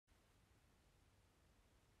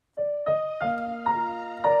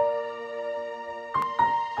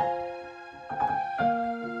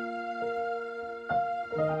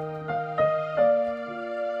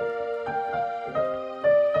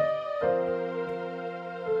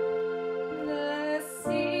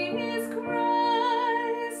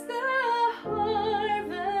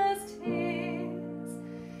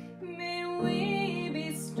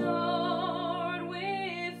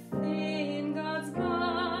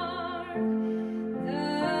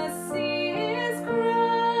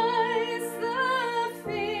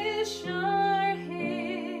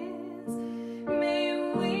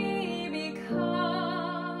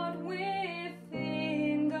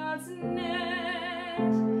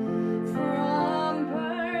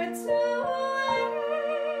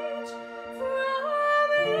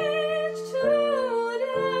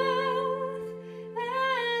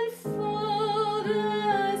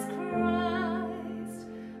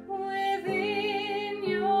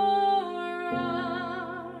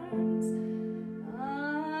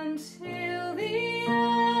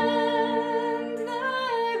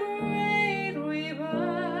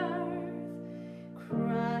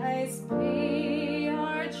Christ be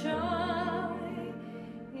our joy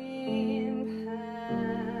in pain.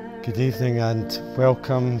 Good evening and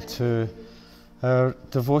welcome to our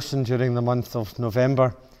devotion during the month of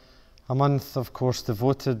November. A month, of course,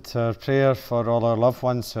 devoted to our prayer for all our loved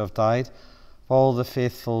ones who have died, all the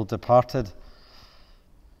faithful departed.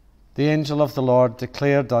 The angel of the Lord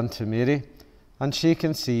declared unto Mary, and she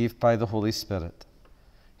conceived by the Holy Spirit.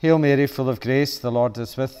 Hail Mary, full of grace, the Lord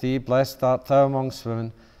is with thee. Blessed art thou amongst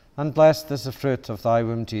women, and blessed is the fruit of thy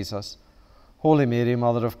womb, Jesus. Holy Mary,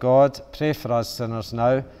 Mother of God, pray for us sinners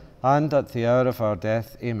now, and at the hour of our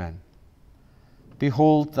death. Amen.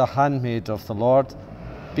 Behold the handmaid of the Lord,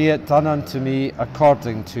 be it done unto me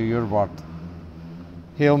according to your word.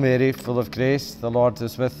 Hail Mary, full of grace, the Lord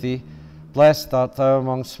is with thee. Blessed art thou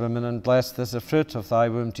amongst women, and blessed is the fruit of thy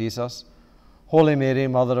womb, Jesus. Holy Mary,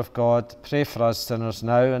 Mother of God, pray for us sinners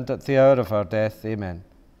now and at the hour of our death. Amen.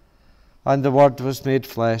 And the Word was made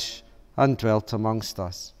flesh and dwelt amongst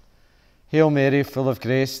us. Hail Mary, full of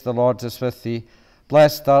grace, the Lord is with thee.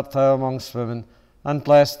 Blessed art thou amongst women, and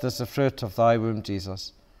blessed is the fruit of thy womb,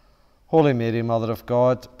 Jesus. Holy Mary, Mother of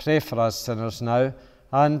God, pray for us sinners now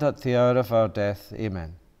and at the hour of our death.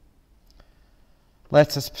 Amen.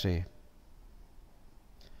 Let us pray.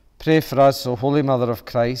 Pray for us, O Holy Mother of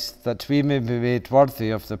Christ, that we may be made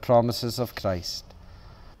worthy of the promises of Christ.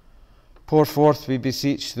 Pour forth, we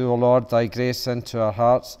beseech thee, O Lord, thy grace into our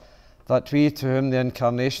hearts, that we, to whom the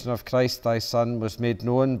incarnation of Christ thy Son was made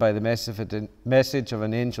known by the message of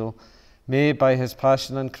an angel, may, by his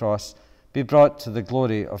passion and cross, be brought to the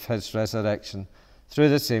glory of his resurrection. Through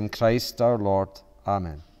the same Christ our Lord.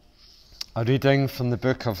 Amen. A reading from the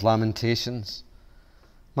book of Lamentations.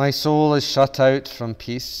 My soul is shut out from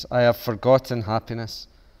peace, I have forgotten happiness.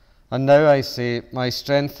 And now I say, my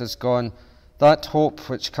strength is gone, that hope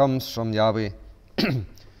which comes from Yahweh.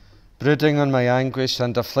 Brooding on my anguish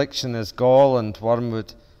and affliction is gall and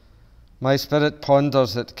wormwood. My spirit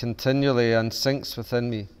ponders it continually and sinks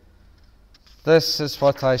within me. This is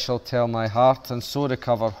what I shall tell my heart, and so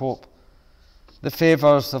recover hope. The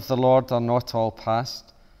favours of the Lord are not all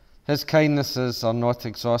past. His kindnesses are not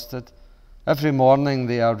exhausted. Every morning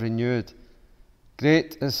they are renewed.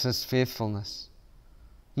 Great is his faithfulness.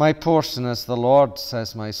 My portion is the Lord,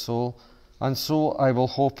 says my soul, and so I will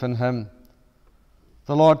hope in him.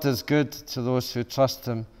 The Lord is good to those who trust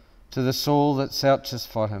him, to the soul that searches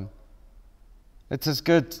for him. It is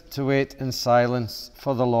good to wait in silence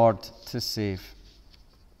for the Lord to save.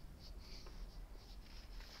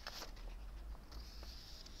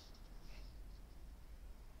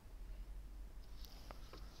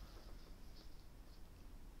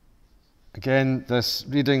 Again, this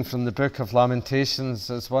reading from the book of Lamentations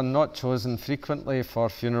is one not chosen frequently for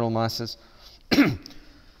funeral masses.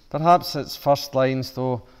 Perhaps its first lines,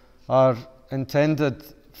 though, are intended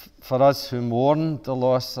for us who mourn the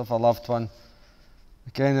loss of a loved one.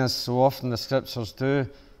 Again, as so often the scriptures do,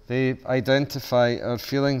 they identify our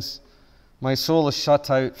feelings. My soul is shut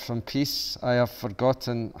out from peace. I have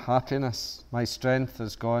forgotten happiness. My strength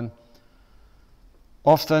is gone.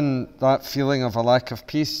 Often that feeling of a lack of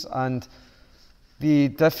peace and the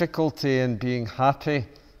difficulty in being happy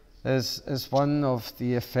is one of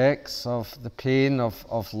the effects of the pain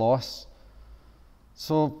of loss.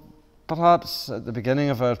 So perhaps at the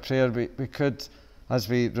beginning of our prayer we could, as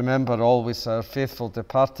we remember always our faithful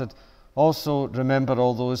departed, also remember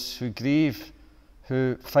all those who grieve,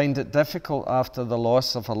 who find it difficult after the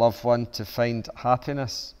loss of a loved one to find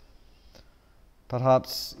happiness.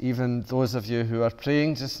 Perhaps even those of you who are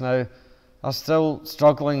praying just now are still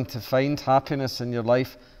struggling to find happiness in your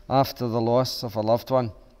life after the loss of a loved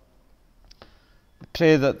one.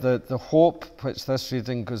 Pray that the hope which this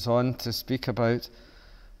reading goes on to speak about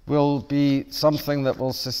will be something that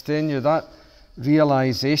will sustain you, that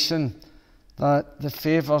realization that the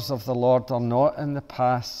favours of the Lord are not in the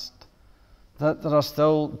past, that there are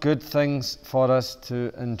still good things for us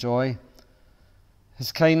to enjoy.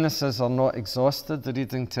 His kindnesses are not exhausted, the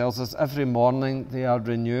reading tells us. Every morning they are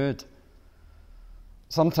renewed.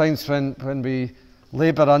 Sometimes when we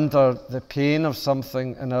labour under the pain of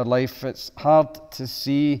something in our life, it's hard to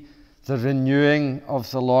see the renewing of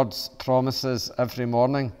the Lord's promises every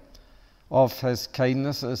morning, of his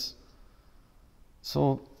kindnesses.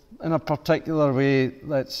 So in a particular way,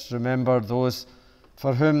 let's remember those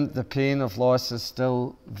for whom the pain of loss is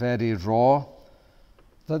still very raw,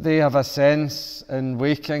 that they have a sense in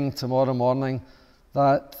waking tomorrow morning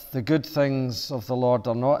that the good things of the Lord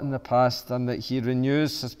are not in the past, and that he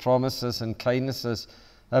renews his promises and kindnesses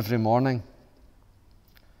every morning.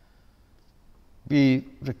 We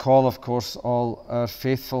recall, of course, all our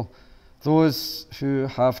faithful, those who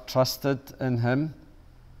have trusted in him,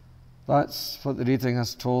 That's what the reading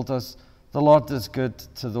has told us. The Lord is good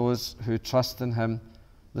to those who trust in him,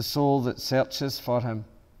 the soul that searches for him.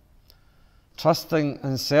 Trusting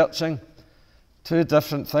and searching, two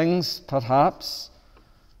different things, perhaps.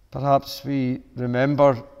 Perhaps we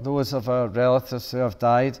remember those of our relatives who have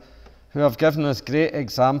died, who have given us great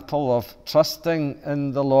example of trusting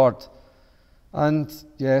in the Lord. And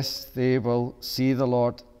yes, they will see the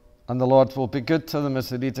Lord, and the Lord will be good to them, as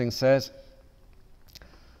the reading says.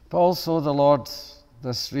 But also the Lord,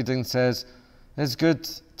 this reading says, is good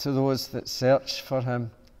to those that search for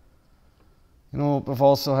him. You know, we've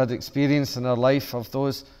also had experience in our life of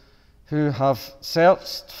those who have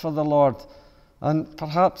searched for the Lord and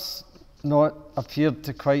perhaps not appeared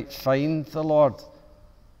to quite find the Lord.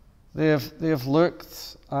 They have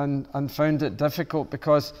looked and found it difficult,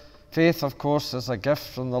 because faith, of course, is a gift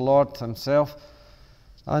from the Lord himself.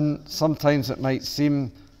 And sometimes it might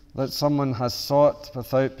seem that someone has sought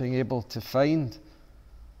without being able to find.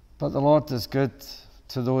 But the Lord is good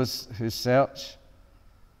to those who search.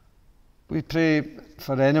 We pray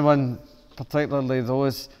for anyone, particularly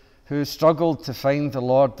those who struggled to find the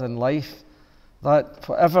Lord in life, that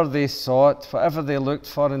whatever they sought, whatever they looked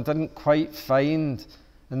for and didn't quite find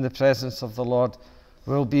in the presence of the Lord,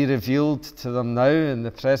 will be revealed to them now in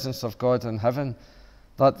the presence of God in heaven,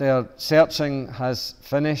 that their searching has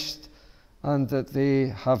finished and that they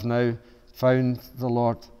have now found the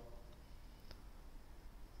Lord.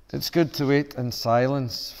 It's good to wait in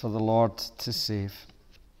silence for the Lord to save.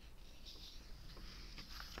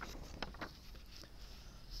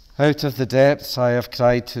 Out of the depths I have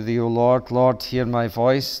cried to thee, O Lord. Lord, hear my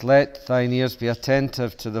voice. Let thine ears be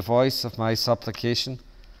attentive to the voice of my supplication.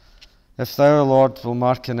 If thou, O Lord, will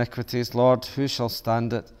mark iniquities, Lord, who shall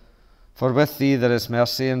stand it? For with thee there is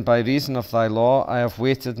mercy, and by reason of thy law I have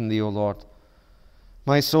waited in thee, O Lord.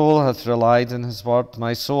 My soul hath relied in his word,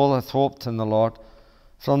 my soul hath hoped in the Lord,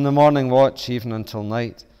 from the morning watch even until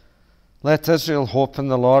night. Let Israel hope in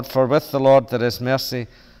the Lord, for with the Lord there is mercy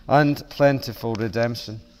and plentiful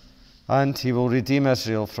redemption, and he will redeem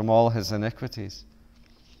Israel from all his iniquities.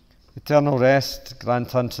 Eternal rest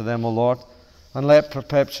grant unto them, O Lord, and let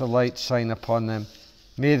perpetual light shine upon them.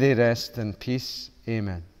 May they rest in peace.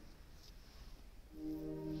 Amen.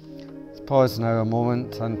 Let's pause now a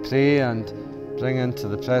moment and pray and bring into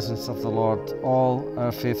the presence of the Lord all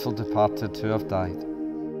our faithful departed who have died.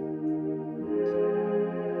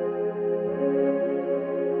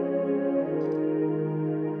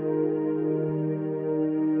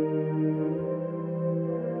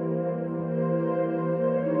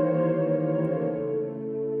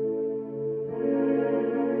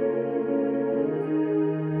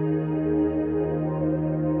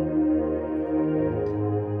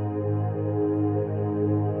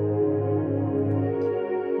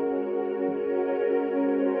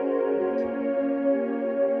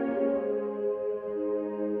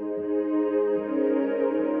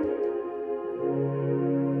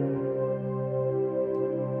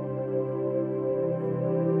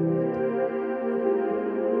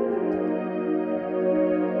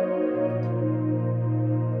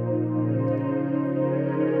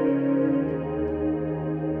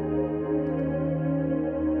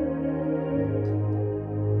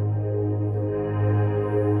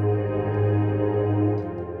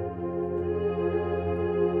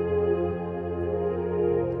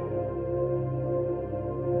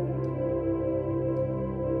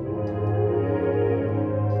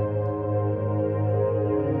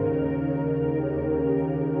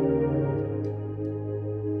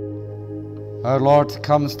 Our Lord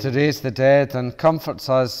comes to raise the dead and comforts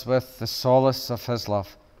us with the solace of his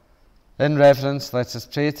love. In reverence, let us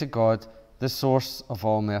pray to God, the source of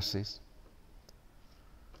all mercies.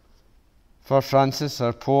 For Francis,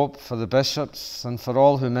 our Pope, for the bishops, and for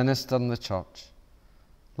all who minister in the Church,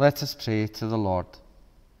 let us pray to the Lord.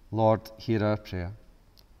 Lord, hear our prayer.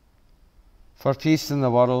 For peace in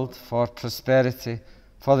the world, for prosperity,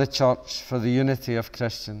 for the Church, for the unity of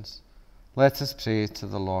Christians, let us pray to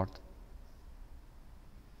the Lord.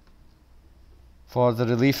 For the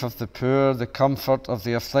relief of the poor, the comfort of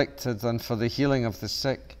the afflicted, and for the healing of the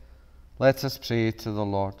sick, let us pray to the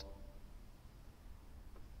Lord.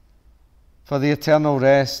 For the eternal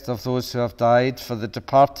rest of those who have died, for the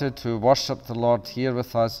departed who worship the Lord here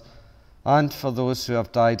with us, and for those who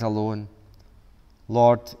have died alone,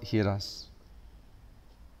 Lord, hear us.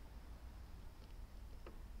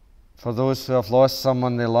 For those who have lost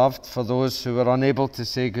someone they loved, for those who were unable to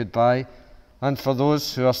say goodbye, and for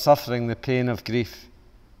those who are suffering the pain of grief,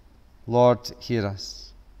 Lord, hear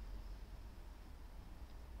us.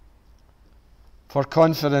 For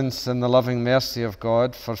confidence in the loving mercy of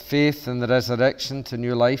God, for faith in the resurrection to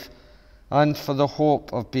new life, and for the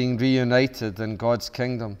hope of being reunited in God's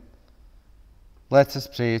kingdom. Let us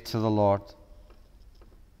pray to the Lord.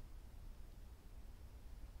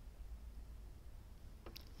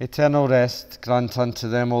 Eternal rest grant unto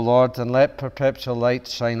them, O Lord, and let perpetual light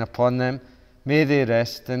shine upon them. May they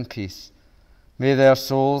rest in peace. May their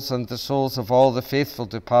souls and the souls of all the faithful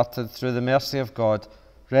departed through the mercy of God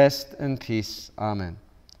rest in peace. Amen.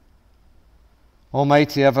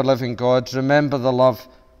 Almighty ever-living God, remember the love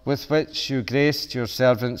with which you graced your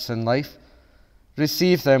servants in life.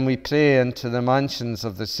 Receive them, we pray, into the mansions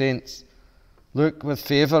of the saints. Look with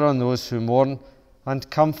favour on those who mourn, and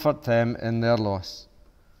comfort them in their loss.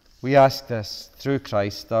 We ask this through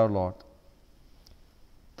Christ our Lord.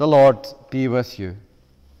 The Lord be with you.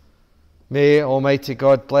 May Almighty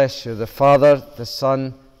God bless you, the Father, the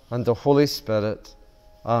Son, and the Holy Spirit.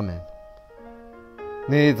 Amen.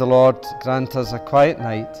 May the Lord grant us a quiet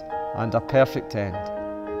night and a perfect end.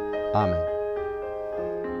 Amen.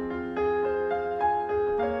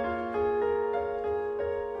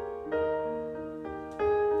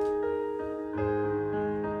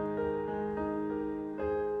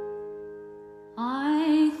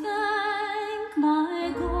 I thank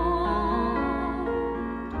my God.